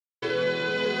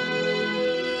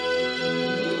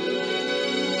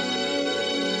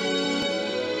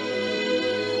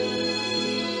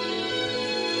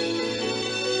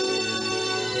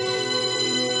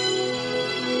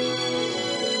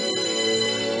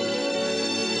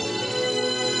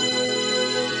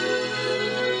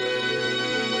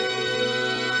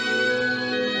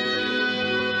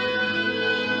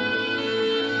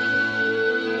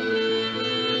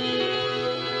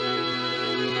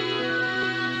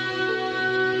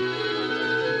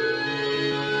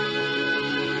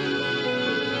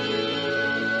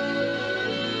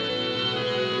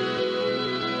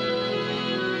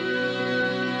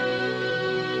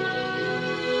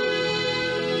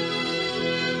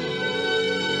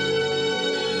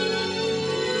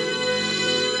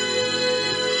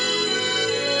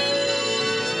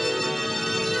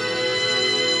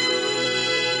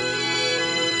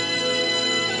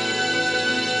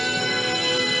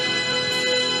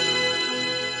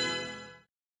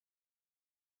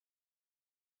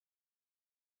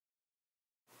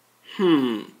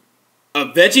A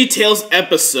VeggieTales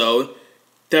episode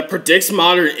that predicts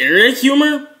modern internet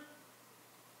humor?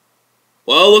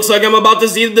 Well, it looks like I'm about to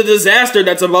see the disaster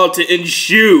that's about to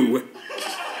ensue.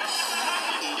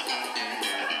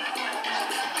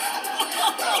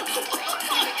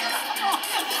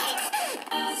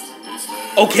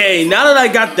 Okay, now that I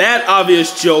got that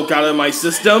obvious joke out of my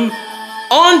system,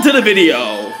 on to the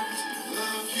video.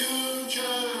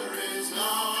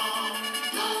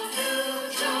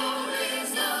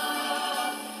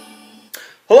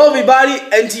 Hello everybody,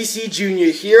 NTC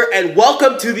Jr. here, and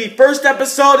welcome to the first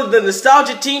episode of the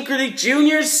Nostalgia Teen Critic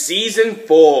Jr. Season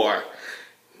 4.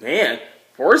 Man,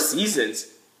 4 seasons.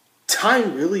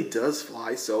 Time really does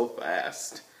fly so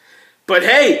fast. But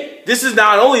hey, this is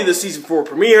not only the Season 4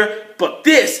 premiere, but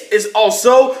this is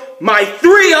also my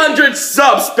 300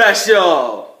 sub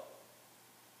special!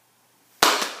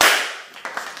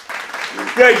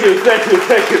 Thank you.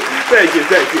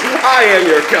 I am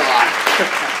your god.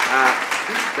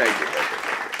 Thank you.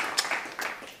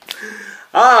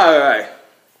 Alright.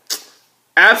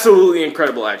 Absolutely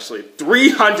incredible, actually.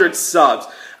 300 subs.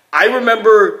 I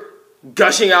remember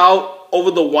gushing out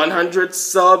over the 100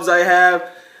 subs I have,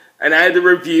 and I had to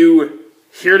review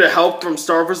Here to Help from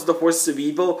Star vs. the Forces of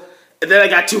Evil. And then I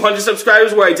got 200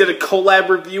 subscribers where I did a collab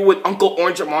review with Uncle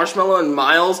Orange Marshmallow and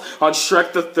Miles on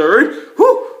Shrek the Third.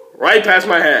 Whew! Right past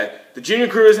my head. The junior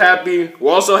crew is happy.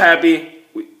 We're also happy.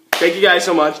 Thank you guys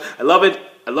so much. I love it.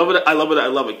 I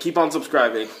love it. Keep on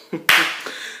subscribing.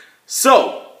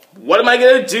 So, what am I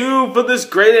going to do for this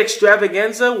great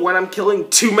extravaganza when I'm killing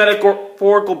 2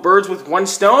 metaphorical birds with 1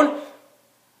 stone?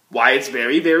 Why, it's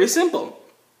very, very simple.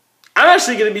 I'm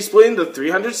actually going to be splitting the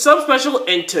 300 sub special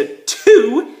into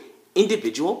 2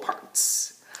 individual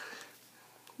parts.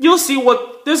 You'll see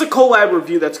there's a collab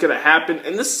review that's going to happen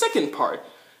in the second part.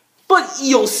 But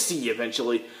you'll see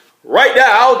eventually. Right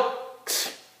now,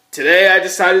 today I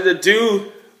decided to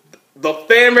do the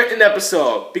fan-written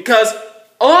episode because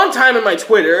a long time in my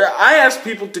Twitter, I asked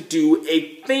people to do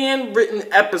a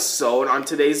fan-written episode on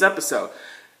today's episode.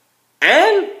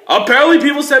 And apparently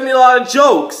people sent me a lot of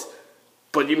jokes.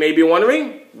 But you may be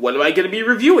wondering, what am I going to be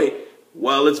reviewing?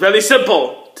 Well, it's very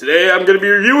simple. Today I'm going to be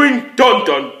reviewing, dun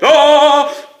dun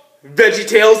dun,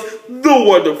 VeggieTales, The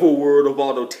Wonderful World of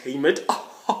Autotainment.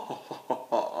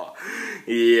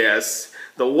 Yes,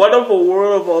 The Wonderful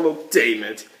World of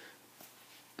Autotainment.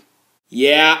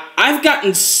 Yeah, I've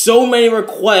gotten so many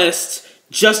requests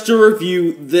just to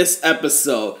review this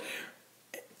episode.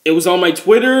 It was on my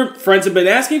Twitter, friends have been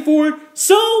asking for it,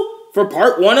 so for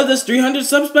part 1 of this 300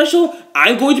 sub special,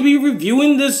 I'm going to be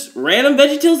reviewing this random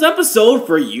VeggieTales episode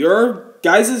for your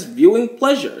guys' viewing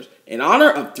pleasure in honor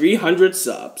of 300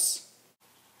 subs.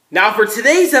 Now for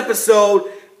today's episode,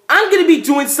 I'm going to be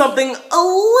doing something a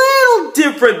little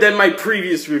different than my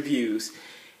previous reviews.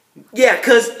 Yeah,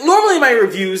 because normally in my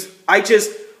reviews, I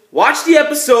just watch the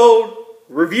episode,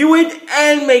 review it,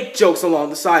 and make jokes along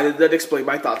the side and then explain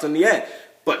my thoughts on the end.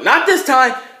 But not this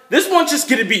time. This one's just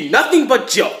going to be nothing but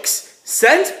jokes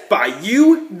sent by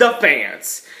you, the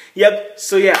fans. Yep,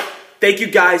 so yeah, thank you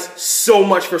guys so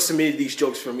much for submitting these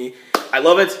jokes for me. I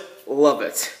love it.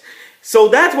 So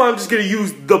that's why I'm just going to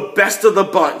use the best of the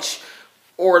bunch.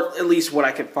 Or at least what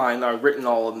I can find written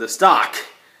all in this doc.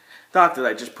 Doc that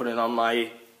I just put in on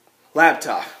my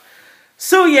laptop.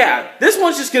 So yeah, this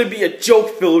one's just going to be a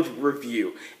joke-filled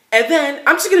review. And then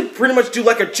I'm just going to pretty much do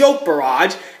like a joke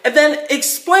barrage and then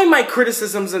explain my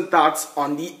criticisms and thoughts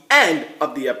on the end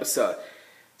of the episode.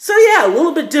 So yeah, a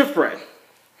little bit different.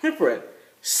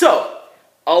 So,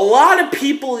 a lot of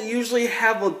people usually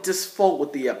have a default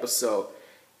with the episode.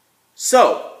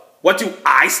 So, what do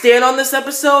I stand on this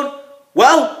episode?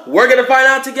 Well, we're going to find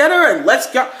out together, and let's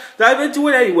dive into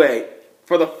it anyway.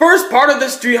 For the first part of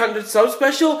this 300 sub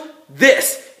special,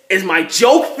 this is my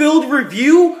joke-filled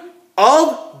review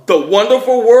of The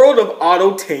Wonderful World of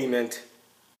Autotainment.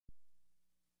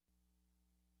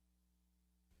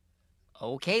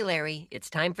 Okay, Larry, it's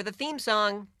time for the theme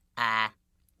song.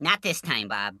 Not this time,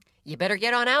 Bob. You better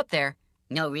get on out there.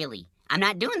 No, really. I'm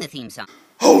not doing the theme song.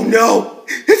 Oh no!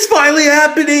 It's finally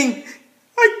happening!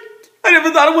 I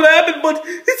never thought it would happen, but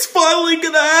it's finally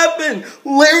gonna happen!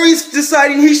 Larry's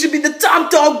deciding he should be the top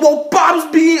dog while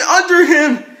Bob's being under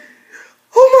him!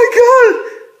 Oh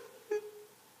my god!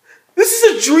 This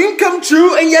is a dream come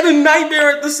true and yet a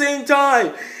nightmare at the same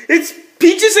time! It's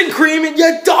peaches and cream and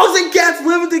yet dogs and cats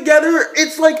living together!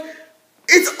 It's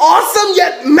awesome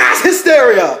yet mass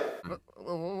hysteria!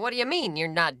 What do you mean you're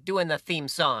not doing the theme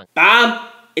song?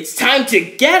 Bob, it's time to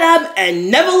get up and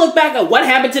never look back at what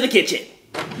happened to the kitchen.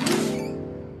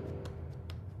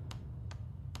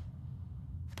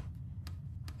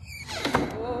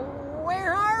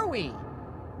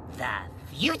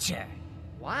 future.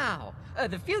 Wow,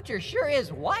 the future sure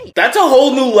is white. That's a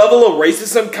whole new level of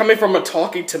racism coming from a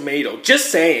talking tomato.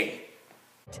 Just saying.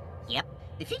 Yep,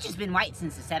 the future's been white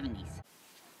since the 70s.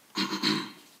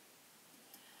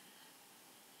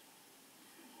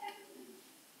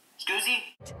 Scoozy?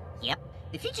 Yep,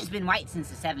 the future's been white since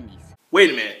the 70s.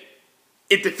 Wait a minute.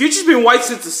 If the future's been white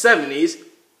since the 70s,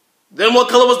 then what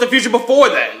color was the future before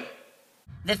then?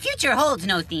 The future holds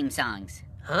no theme songs.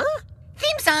 Huh?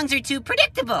 Theme songs are too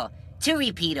predictable, too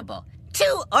repeatable,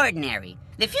 too ordinary.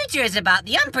 The future is about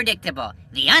the unpredictable,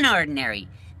 the unordinary,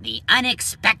 the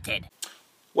unexpected.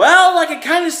 Well, I can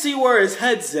kind of see where his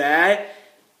head's at.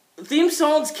 Theme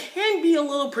songs can be a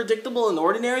little predictable and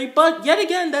ordinary, but yet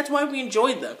again, that's why we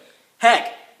enjoyed them.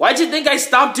 Heck, why'd you think I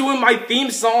stopped doing my theme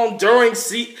song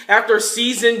after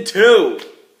season 2?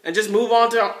 And just move on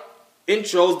to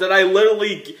intros that I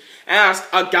literally asked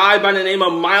a guy by the name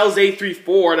of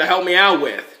Miles834 to help me out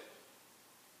with.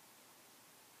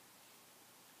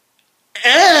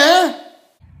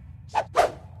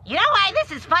 You know why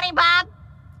this is funny, Bob?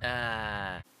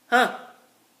 Huh.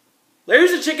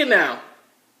 Larry's a chicken now.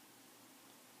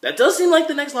 That does seem like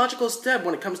the next logical step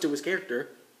when it comes to his character.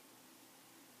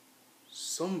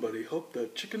 Somebody help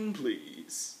that chicken,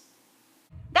 please.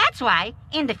 That's why,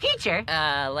 in the future...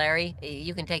 Larry,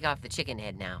 you can take off the chicken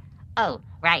head now. Oh,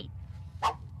 right.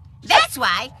 That's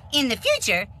why, in the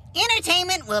future,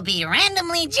 entertainment will be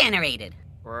randomly generated.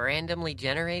 Randomly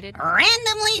generated?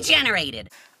 Randomly generated.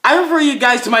 I refer you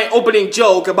guys to my opening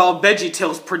joke about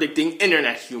VeggieTales predicting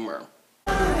internet humor.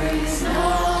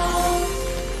 Hi,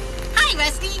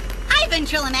 Rusty. Hi,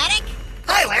 Ventrilomatic.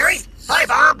 Hi, Larry. Hi,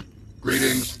 Bob.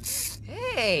 Greetings.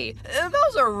 Hey,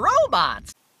 those are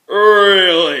robots.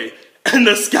 Really? And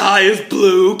the sky is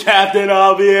blue, Captain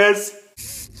Obvious?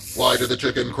 Why did the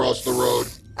chicken cross the road?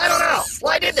 I don't know.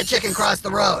 Why did the chicken cross the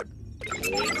road?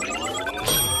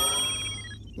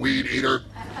 Weed eater.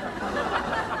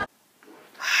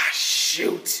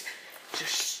 Shoot.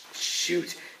 Just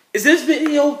shoot. Is this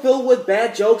video filled with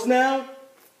bad jokes now?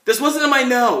 This wasn't in my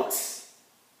notes.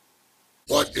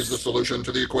 What is the solution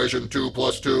to the equation 2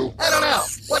 plus 2? I don't know.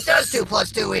 What does 2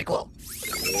 plus 2 equal?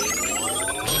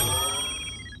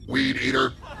 Weed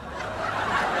eater.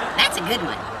 That's a good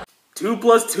one. 2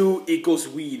 plus 2 equals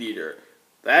weed eater.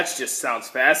 That just sounds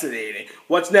fascinating.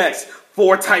 What's next?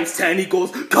 4 times 10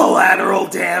 equals collateral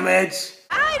damage.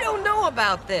 I don't know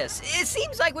about this. It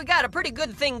seems like we got a pretty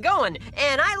good thing going,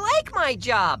 and I like my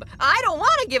job. I don't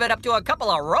want to give it up to a couple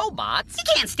of robots. You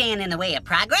can't stand in the way of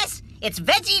progress. It's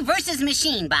veggie versus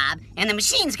machine, Bob, and the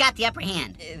machine's got the upper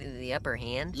hand. The upper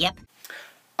hand? Yep.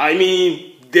 I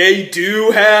mean, they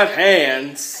do have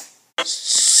hands.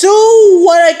 So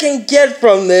what I can get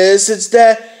from this is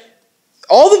that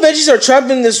all the veggies are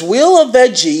trapped in this wheel of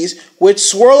veggies with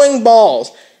swirling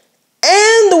balls.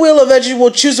 And the wheel of veggies will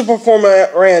choose to perform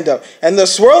at random. And the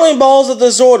swirling balls of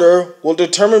this order will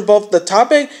determine both the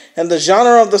topic and the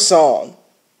genre of the song.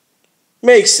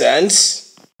 Makes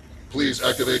sense. Please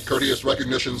activate courteous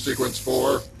recognition sequence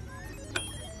 4.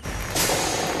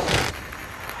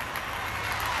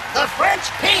 The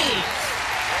French peas.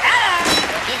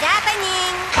 It's happening.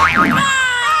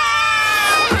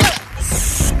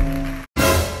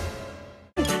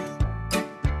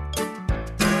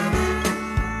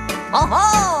 Oh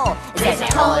ho! There's a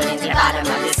hole in the bottom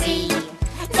of the sea.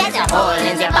 There's a hole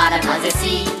in the bottom of the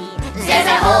sea. There's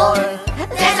a hole.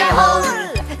 There's a hole.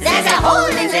 There's a hole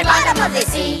in the bottom of the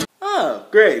sea. Oh,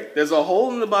 great. There's a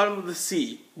hole in the bottom of the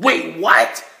sea. Wait,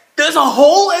 what? There's a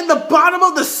hole in the bottom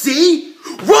of the sea?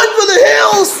 Run for the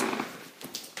hills!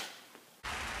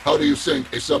 How do you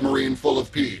sink a submarine full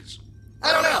of peas?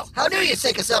 I don't know. How do you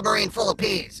sink a submarine full of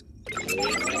peas?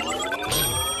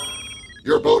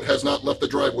 Your boat has not left the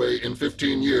driveway in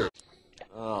 15 years.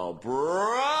 Oh,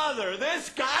 brother, this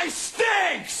guy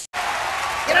stinks!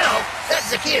 You know, that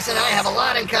Zacchaeus and I have a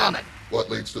lot in common. What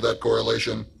leads to that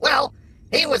correlation? Well,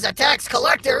 he was a tax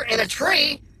collector in a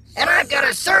tree, and I've got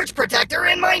a surge protector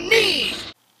in my knee.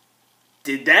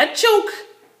 Did that joke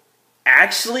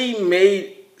actually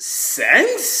make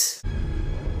sense?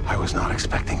 I was not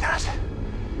expecting that.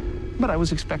 But I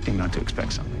was expecting not to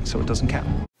expect something, so it doesn't count.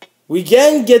 We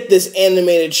again get this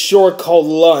animated short called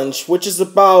Lunch, which is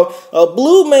about a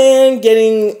blue man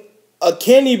getting a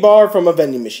candy bar from a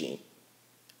vending machine.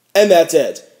 And that's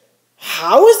it.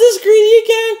 How is this greedy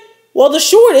again? Well, the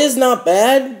short is not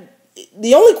bad.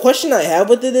 The only question I have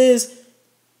with it is,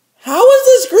 how is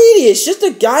this greedy? It's just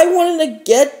a guy wanting to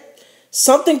get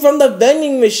something from the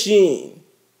vending machine.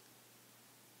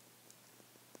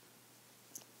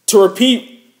 To repeat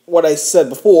what I said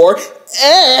before,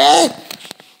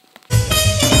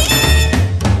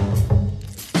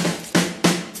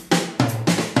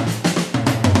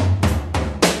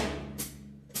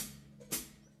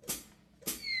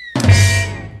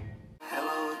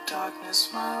 darkness,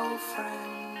 my old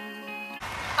friend.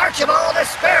 Archibald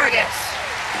Asparagus!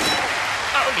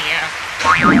 Oh dear.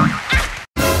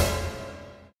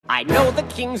 I know the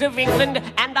kings of England,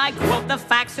 and I quote the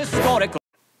facts historical.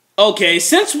 Okay,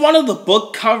 since one of the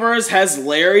book covers has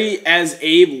Larry as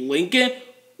Abe Lincoln,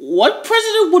 what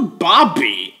president would Bob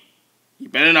be? He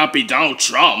better not be Donald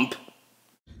Trump.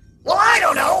 Well, I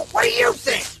don't know. What do you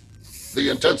think? The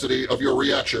intensity of your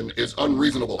reaction is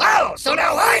unreasonable. Oh, so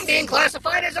now I'm being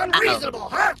classified as unreasonable,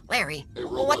 huh? Larry,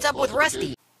 what's up with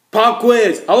Rusty? Pop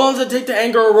quiz. How long does it take to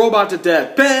anger a robot to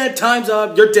death? Bad, time's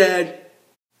up, you're dead.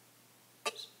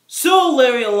 So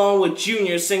Larry along with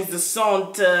Junior sings the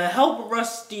song to help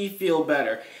Rusty feel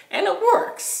better. And it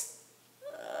works.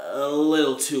 A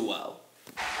little too well.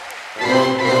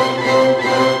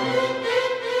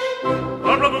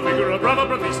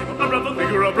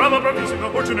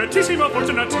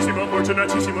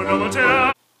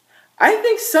 I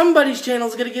think somebody's channel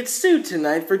is gonna get sued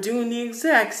tonight for doing the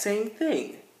exact same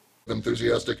thing.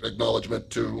 Enthusiastic acknowledgement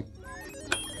to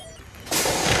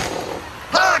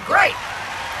Ah, great!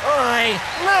 Oi,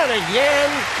 not again!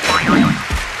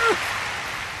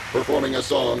 performing a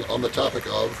song on the topic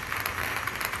of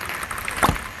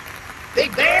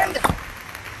Big band?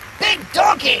 Big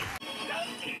donkey!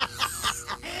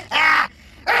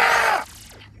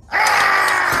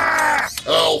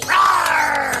 Help!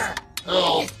 Roar!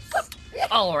 Help!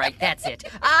 All right, that's it.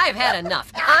 I've had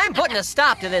enough. I'm putting a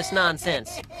stop to this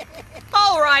nonsense.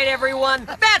 All right, everyone,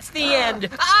 that's the end.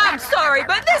 I'm sorry,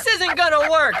 but this isn't gonna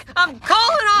work. I'm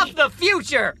calling off the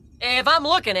future. If I'm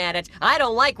looking at it, I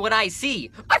don't like what I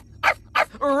see.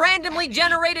 Randomly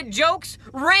generated jokes?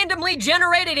 Randomly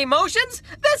generated emotions?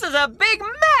 This is a big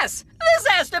mess! This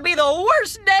has to be the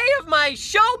worst day of my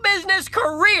show business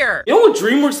career! You know what,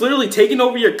 DreamWorks literally taking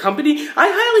over your company?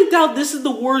 I highly doubt this is the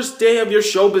worst day of your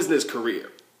show business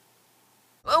career.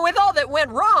 With all that went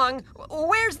wrong,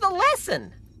 where's the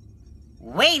lesson?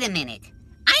 Wait a minute.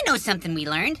 I know something we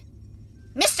learned.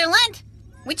 Mr. Lunt,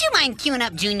 would you mind queuing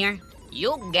up Junior?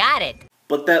 You got it.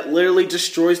 But that literally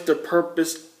destroys the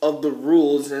purpose of the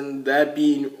rules and that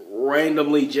being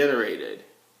randomly generated.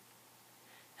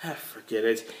 Forget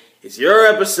it. It's your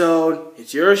episode.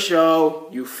 It's your show.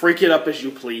 You freak it up as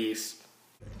you please.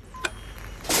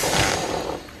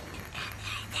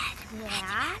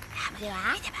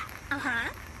 Yeah.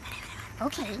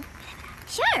 Okay.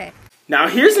 Sure. Now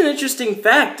here's an interesting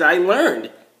fact I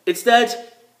learned. It's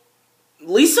that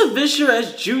Lisa Vischer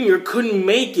as Junior couldn't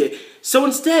make it. So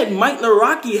instead, Mike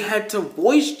Naraki had to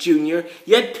voice Junior,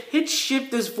 yet pitch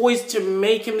shift his voice to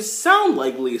make him sound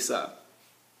like Lisa.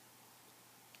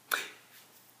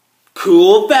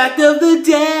 Cool fact of the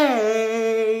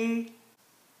day!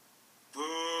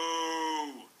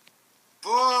 Boo!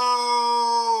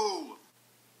 Boo!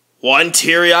 One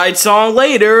teary-eyed song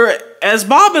later, as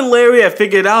Bob and Larry have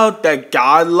figured out that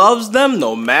God loves them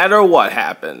no matter what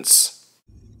happens.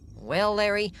 Well,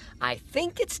 Larry, I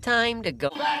think it's time to go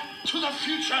Back to the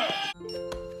Future!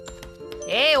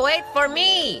 Hey, wait for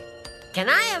me! Can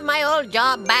I have my old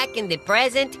job back in the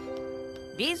present?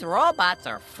 These robots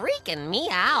are freaking me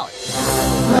out.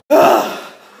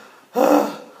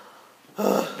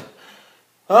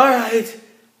 Alright,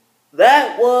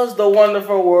 that was the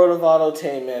Wonderful World of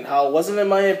Autotainment. How wasn't it, in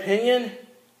my opinion?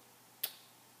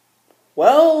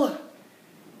 Well,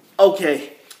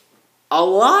 okay. A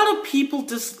lot of people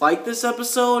dislike this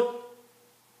episode,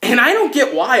 and I don't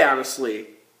get why, honestly.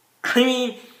 I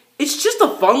mean, it's just a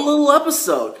fun little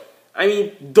episode. I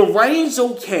mean, the writing's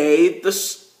okay, the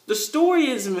story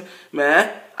is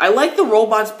meh, I like the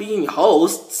robots being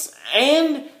hosts,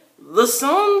 and the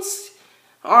songs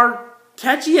are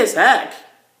catchy as heck,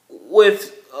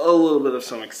 with a little bit of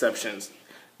some exceptions.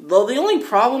 Though the only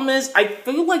problem is, I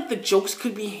feel like the jokes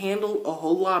could be handled a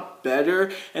whole lot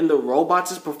better, and the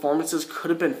robots' performances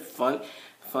could have been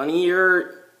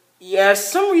funnier. Yeah,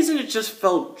 some reason it just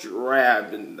felt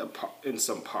drab in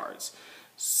some parts.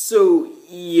 So,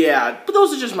 yeah, but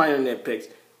those are just minor nitpicks.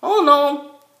 All in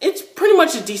all, it's pretty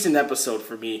much a decent episode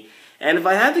for me. And if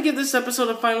I had to give this episode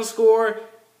a final score,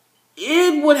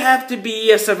 it would have to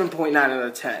be a 7.9 out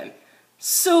of 10.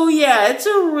 So yeah, it's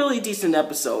a really decent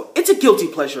episode. It's a guilty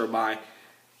pleasure of mine.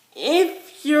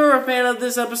 If you're a fan of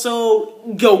this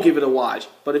episode, go give it a watch.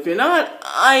 But if you're not,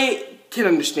 I can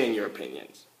understand your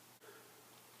opinions.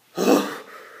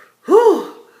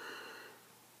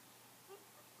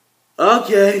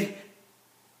 Okay,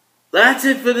 that's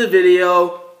it for the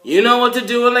video. You know what to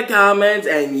do in the comments,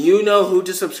 and you know who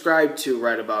to subscribe to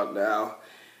right about now.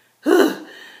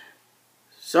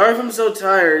 Sorry if I'm so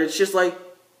tired. It's just like,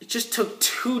 it just took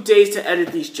 2 days to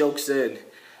edit these jokes in.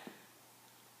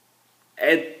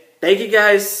 And thank you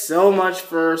guys so much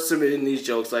for submitting these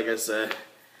jokes, like I said.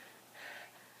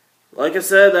 Like I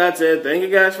said, that's it. Thank you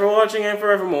guys for watching and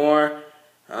forevermore.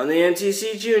 I'm the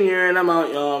NTC Jr. and I'm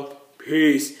out, y'all.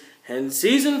 Peace. And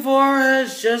Season 4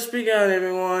 has just begun,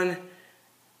 everyone.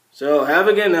 So, have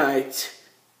a good night.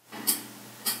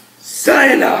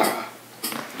 Sayonara!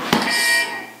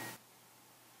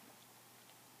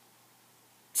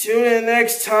 Tune in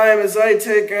next time as I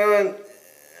take on...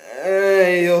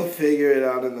 you'll figure it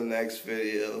out in the next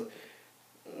video.